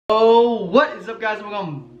Oh, what is up, guys?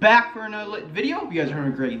 Welcome back for another lit video. Hope you guys are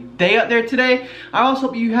having a great day out there today. I also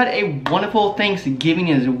hope you had a wonderful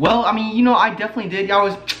Thanksgiving as well. I mean, you know, I definitely did. I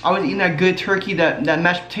was eating that good turkey, that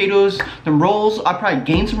mashed potatoes, the rolls. I probably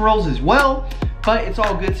gained some rolls as well, but it's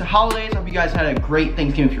all good. It's the holidays. I hope you guys had a great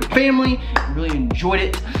Thanksgiving with your family. Really enjoyed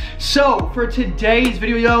it. So for today's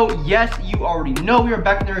video, yes, you already know we are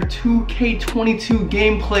back in our 2K22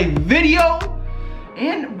 gameplay video.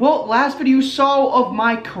 And, well, last video you saw of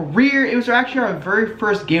my career, it was actually our very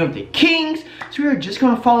first game with the Kings. So we are just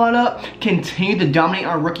going to follow it up, continue to dominate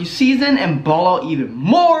our rookie season, and ball out even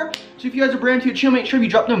more. So if you guys are brand new to the channel, make sure you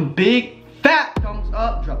drop them big, fat thumbs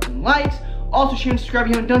up, drop them likes. Also, share and subscribe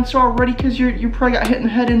if you haven't done so already, because you probably got hit in the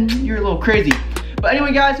head and you're a little crazy. But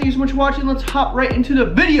anyway, guys, thank you so much for watching. Let's hop right into the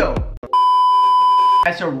video.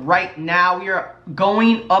 So right now, we are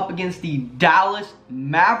going up against the Dallas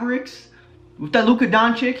Mavericks. With that Luka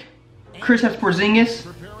Doncic, Kristaps Porzingis,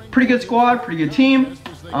 pretty good squad, pretty good team.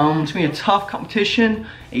 It's gonna be a tough competition,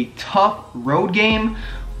 a tough road game.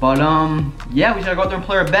 But yeah, we gotta go out there and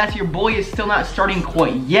play our best. Your boy is still not starting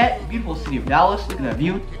quite yet. Beautiful city of Dallas, look at that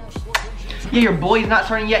view. Yeah, your boy is not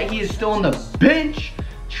starting yet. He is still on the bench,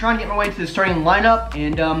 trying to get my way to the starting lineup,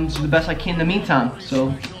 and this is the best I can in the meantime.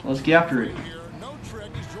 So let's get after it.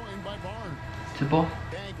 Tip off.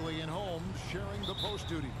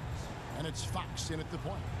 It's Fox in at the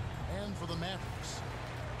point, and for the Mavericks,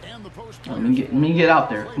 and the post. Let me get out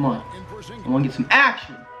there. Come on, I want to get some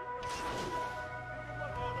action.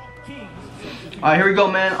 All right, here we go,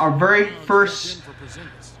 man. Our very first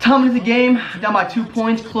time into the game, down by 2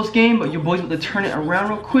 points, close game, but your boys about to turn it around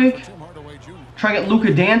real quick. Try to get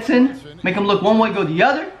Luka dancing, make him look one way, go the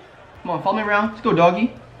other. Come on, follow me around. Let's go,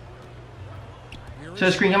 doggy. Set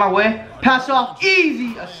the screen, get my way. Pass off,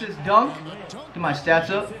 easy assist dunk. Get my stats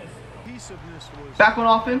up. Back on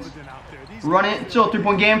offense, run it, still a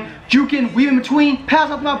 3-point game. Jukin, weave in between,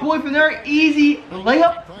 pass off my boy from there, easy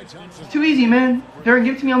layup. It's too easy, man. If they're gonna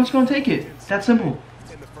give it to me, I'm just gonna take it. It's that simple.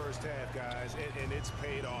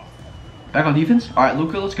 Back on defense. All right,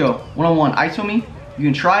 Luka, let's go. One-on-one, ISO me. You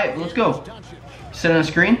can try it, but let's go. Set on the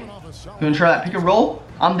screen. Gonna try that pick and roll.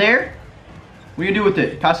 I'm there. What are you gonna do with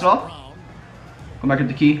it? Pass it off. Come back at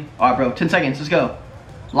the key. All right, bro. 10 seconds. Let's go.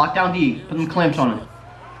 Lock down D. Put them clamps on him.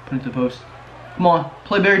 Put it to the post. Come on,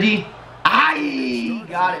 play better D. Aye!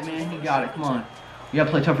 Got it, man. He got it. Come on. You gotta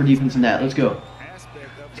play tougher defense than that. Let's go.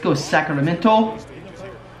 Let's go, Sacramento.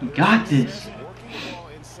 You got this.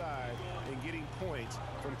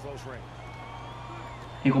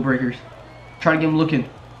 Ankle breakers. Try to get him looking.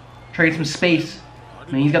 Try to get some space.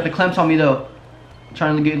 Man, he's got the clamps on me, though.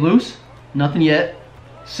 Trying to get loose. Nothing yet.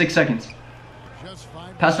 6 seconds.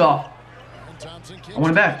 Pass it off. I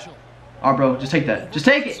want it back. Alright, bro, just take that. Just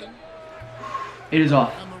take it. It is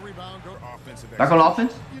off. Back on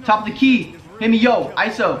offense. Top of the key. Hit me, yo.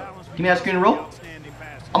 ISO. Give me that screen and roll.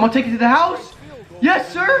 I'm gonna take it to the house.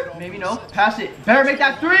 Yes, sir. Maybe no. Pass it. Better make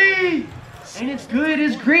that three. And it's good.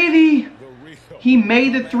 It's gravy. He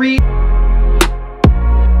made the three.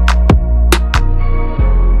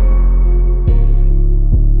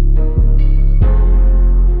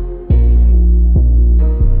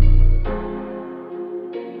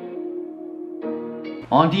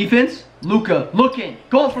 On defense, Luka looking,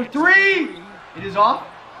 going for three. It is off.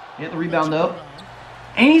 He had the rebound though.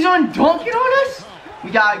 And he's on dunking on us.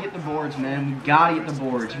 We gotta get the boards, man. We gotta get the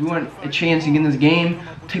boards. We want a chance to get in this game,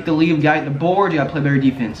 take the lead. We gotta get the boards. You gotta play better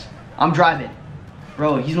defense. I'm driving.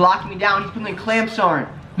 Bro, he's locking me down. He's putting the clamps on.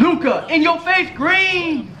 Luka, in your face,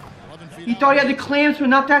 green. He thought he had the clamps, but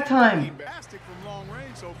not that time.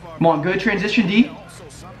 Come on, good transition, D.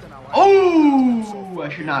 Oh, I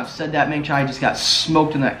should not have said that, man. I just got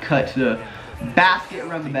smoked in that cut to the basket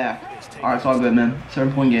around the back. All right, it's all good, man.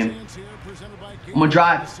 7-point game. I'm gonna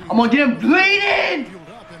drive. I'm gonna get him bleeding.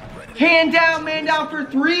 Hand down, man down for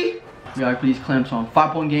three. We gotta put these clamps on.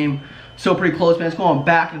 5-point game. So pretty close, man. It's going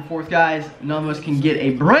back and forth, guys. None of us can get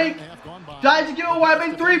a break. Guys, give a wide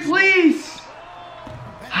open three, please.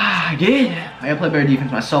 I did. I gotta play better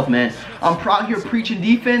defense myself, man. I'm out here preaching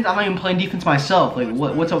defense. I'm not even playing defense myself. Like,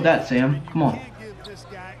 what's up with that, Sam? Come on.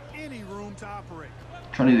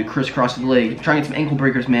 Trying to do the crisscross of the leg. Trying to get some ankle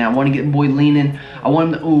breakers, man. I want to get the boy leaning. I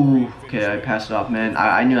want him to. Ooh. Okay, I passed it off, man.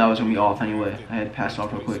 I knew I was gonna be off anyway. I had to pass it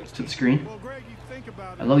off real quick to the screen.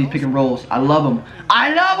 I love these pick and rolls. I love them.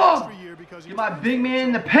 I love them. Get my big man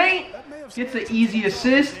in the paint. Gets the easy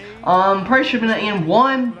assist. Probably should have been an and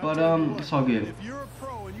one, but it's all good.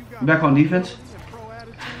 Back on defense.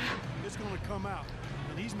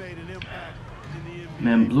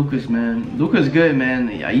 Man, Luka's good,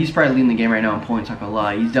 man. Yeah, he's probably leading the game right now in points, not gonna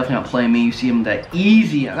lie. He's definitely not playing me. You see him that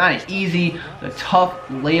easy, not an easy, the tough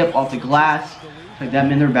layup off the glass. Like that,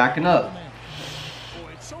 man, they're backing up.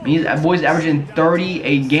 That boy's averaging 30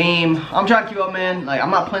 a game. I'm trying to keep up, man. Like, I'm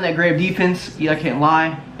not playing that great of defense. Yeah, I can't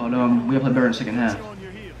lie. But we gotta play better in the second half.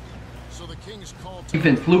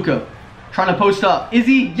 Defense, Luka. Trying to post up. Is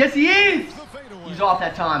he? Yes, he is! He's off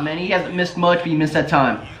that time, man. He hasn't missed much, but he missed that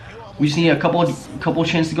time. We just need a couple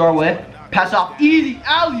chances to go our way. Pass off. Easy.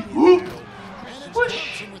 Alley. Whoop.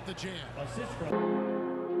 Push.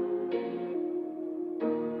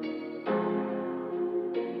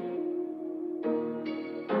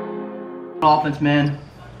 Offense, man.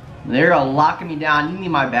 They're locking me down. I need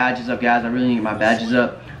my badges up, guys. I really need my badges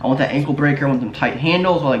up. I want that ankle breaker. I want them tight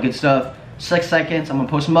handles, all that good stuff. 6 seconds. I'm gonna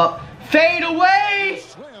post them up. Fade away.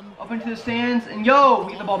 Up into the stands. And yo,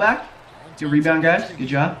 we get the ball back. Good rebound, guys. Good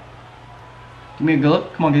job. Give me a good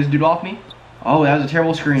look. Come on, get this dude off me. Oh, that was a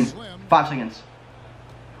terrible screen. 5 seconds.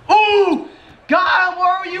 Ooh! God, where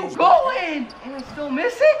are you going? And I still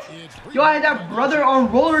miss it? Yo, I had that brother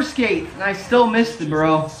on roller skates, and I still missed it,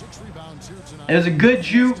 bro. It was a good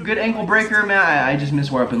juke, good ankle breaker, man. I just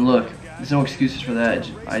missed where up and look. There's no excuses for that.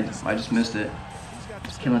 I just missed it.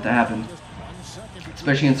 Can't let that happen.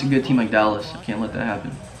 Especially against a good team like Dallas. I can't let that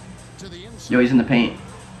happen. Yo, he's in the paint.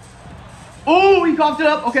 Oh, he coughed it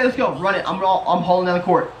up. Okay, let's go. Run it. I'm hauling down the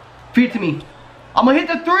court. Feed it to me. I'm gonna hit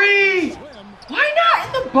the 3. Why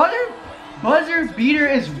not? And the buzzer beater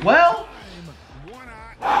as well.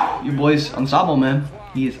 Your boy's unstoppable, man.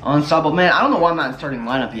 He is unstoppable, man. I don't know why I'm not in starting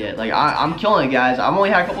lineup yet. Like I'm killing it, guys. I've only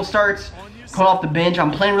had a couple starts. Coming off the bench.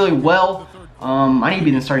 I'm playing really well. I need to be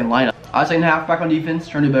in the starting lineup. I was second half back on defense.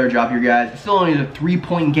 Trying to do a better job here, guys. It's still only a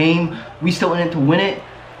 3-point game. We still in it to win it.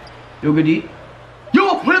 Yo, good D.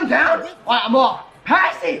 Yo, put him down. All right, I'm off.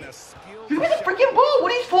 Pass it. Give me the freaking ball.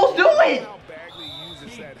 What are these fools doing?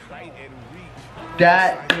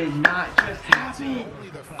 That did not just happen.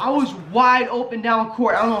 I was wide open down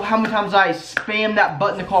court. I don't know how many times I spammed that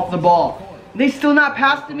button to call for the ball. They still not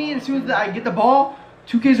passed to me, and as soon as I get the ball,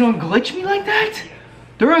 2K's gonna glitch me like that?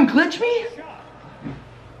 They're gonna glitch me?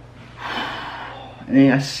 And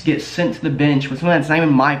then I get sent to the bench with something that's not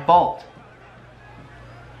even my fault.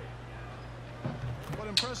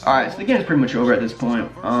 Alright, so the game's pretty much over at this point.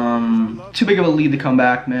 Too big of a lead to come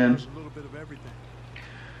back, man.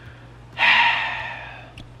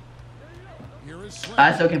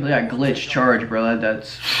 I still can't believe I glitched charge, bro.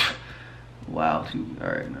 That's wow.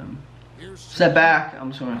 Alright, man. Step back.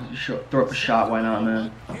 I'm just gonna throw up a shot. Why not,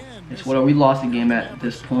 man? It's what we lost the game at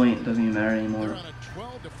this point. It doesn't even matter anymore.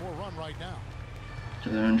 So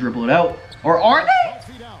they're gonna dribble it out, or are they?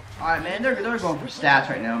 Alright, man. They're going for stats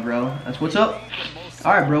right now, bro. That's what's up.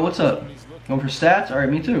 Alright, bro. What's up? Going for stats? Alright,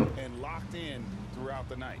 me too.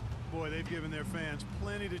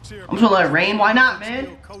 I'm just gonna let it rain. Why not,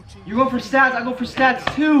 man? You go for stats, I go for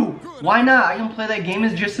stats too. Why not? I can play that game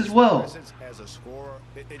just as well. As a scorer,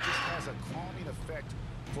 it just has a calming effect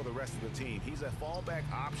for the rest of the team. He's a fallback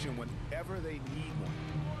option whenever they need one.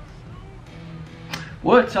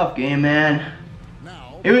 What a tough game, man.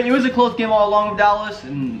 It was a close game all along with Dallas,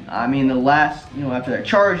 and I mean the last, after that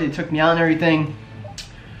charge, they took me out and everything.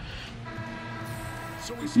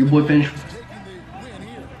 Your boy finished.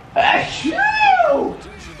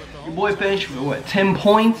 Your boy finished with what, 10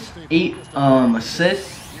 points, 8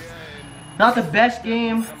 assists. Not the best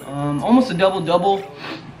game, almost a double-double,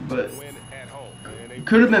 but it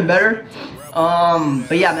could have been better.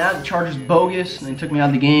 But yeah, man, the Chargers bogus, and they took me out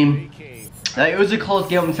of the game. It was a close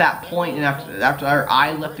game up to that point, and after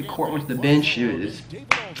I left the court, went to the bench,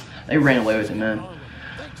 they ran away with it, man.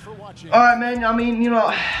 Alright, man, I mean,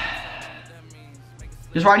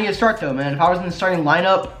 just where I need to start, though, man. If I was in the starting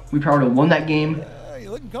lineup, we probably would have won that game.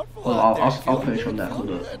 Well, I'll finish from that.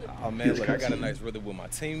 Hold up. Oh, man, look, I got a nice rhythm with my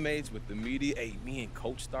teammates, with the media. Hey, me and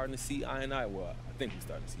Coach starting to see eye and eye. Well, I think we're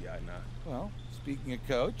starting to see eye and eye. Well, speaking of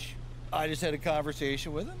Coach, I just had a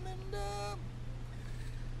conversation with him, and I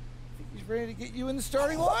think he's ready to get you in the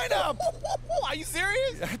starting lineup. Are you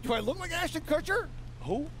serious? Do I look like Ashton Kutcher?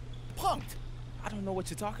 Who? Punked. I don't know what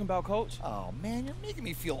you're talking about, Coach. Oh, man, you're making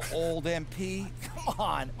me feel old, MP. Come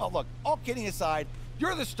on. Oh, look, all kidding aside,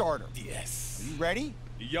 you're the starter. Yes. Are you ready?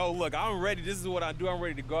 Yo, look, I'm ready. This is what I do. I'm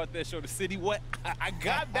ready to go out there, show the city what I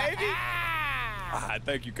got, baby.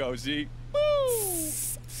 Thank you, Coach G. Woo.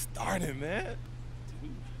 Starting, man.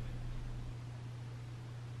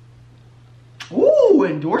 Ooh,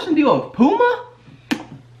 endorsement deal with Puma?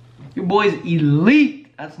 Your boy's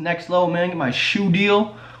elite. That's next level, man. Get my shoe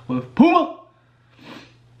deal with Puma.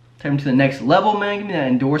 Take him to the next level, man. Give me that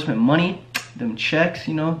endorsement money. Them checks,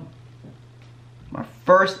 My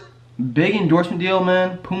first big endorsement deal,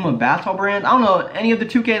 man. Puma basketball brand. I don't know any of the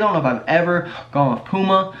 2K. I don't know if I've ever gone with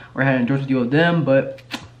Puma or had an endorsement deal with them, but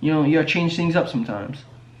you know, you gotta change things up sometimes.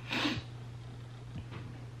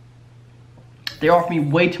 They offer me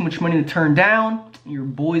way too much money to turn down. Your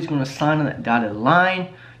boy's gonna sign on that dotted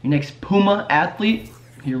line. Your next Puma athlete.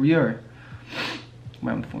 Here we are.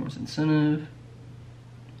 My performance incentive.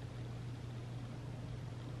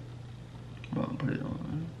 I'll put it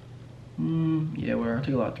on. Yeah, whatever. I'll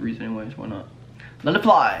take a lot of threes anyways. Why not? Let it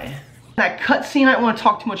fly. That cutscene, I don't want to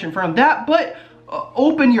talk too much in front of that, but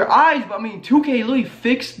open your eyes. But I mean, 2K literally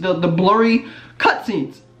fixed the blurry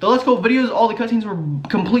cutscenes. The Let's Go videos, all the cutscenes were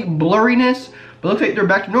complete blurriness, but it looks like they're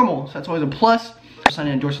back to normal, so that's always a plus. Signed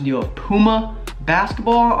an endorsement deal of Puma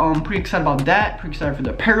basketball. I'm pretty excited about that. Pretty excited for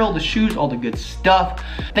the apparel, the shoes, all the good stuff.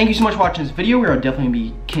 Thank you so much for watching this video. We are definitely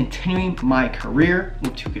gonna be continuing my career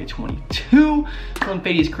with 2K22, Slim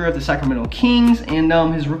Fady's career at the Sacramento Kings, and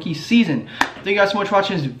his rookie season. Thank you guys so much for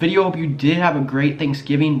watching this video. Hope you did have a great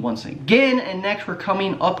Thanksgiving once again. And next we're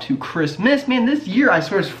coming up to Christmas. Man, this year I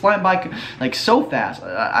swear is flying by like so fast.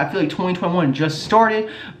 I feel like 2021 just started,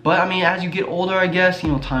 but I mean, as you get older, I guess, you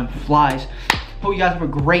know, time flies. Hope you guys have a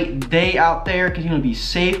great day out there. Continue to be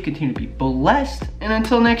safe, continue to be blessed, and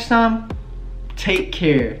until next time, take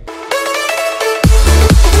care.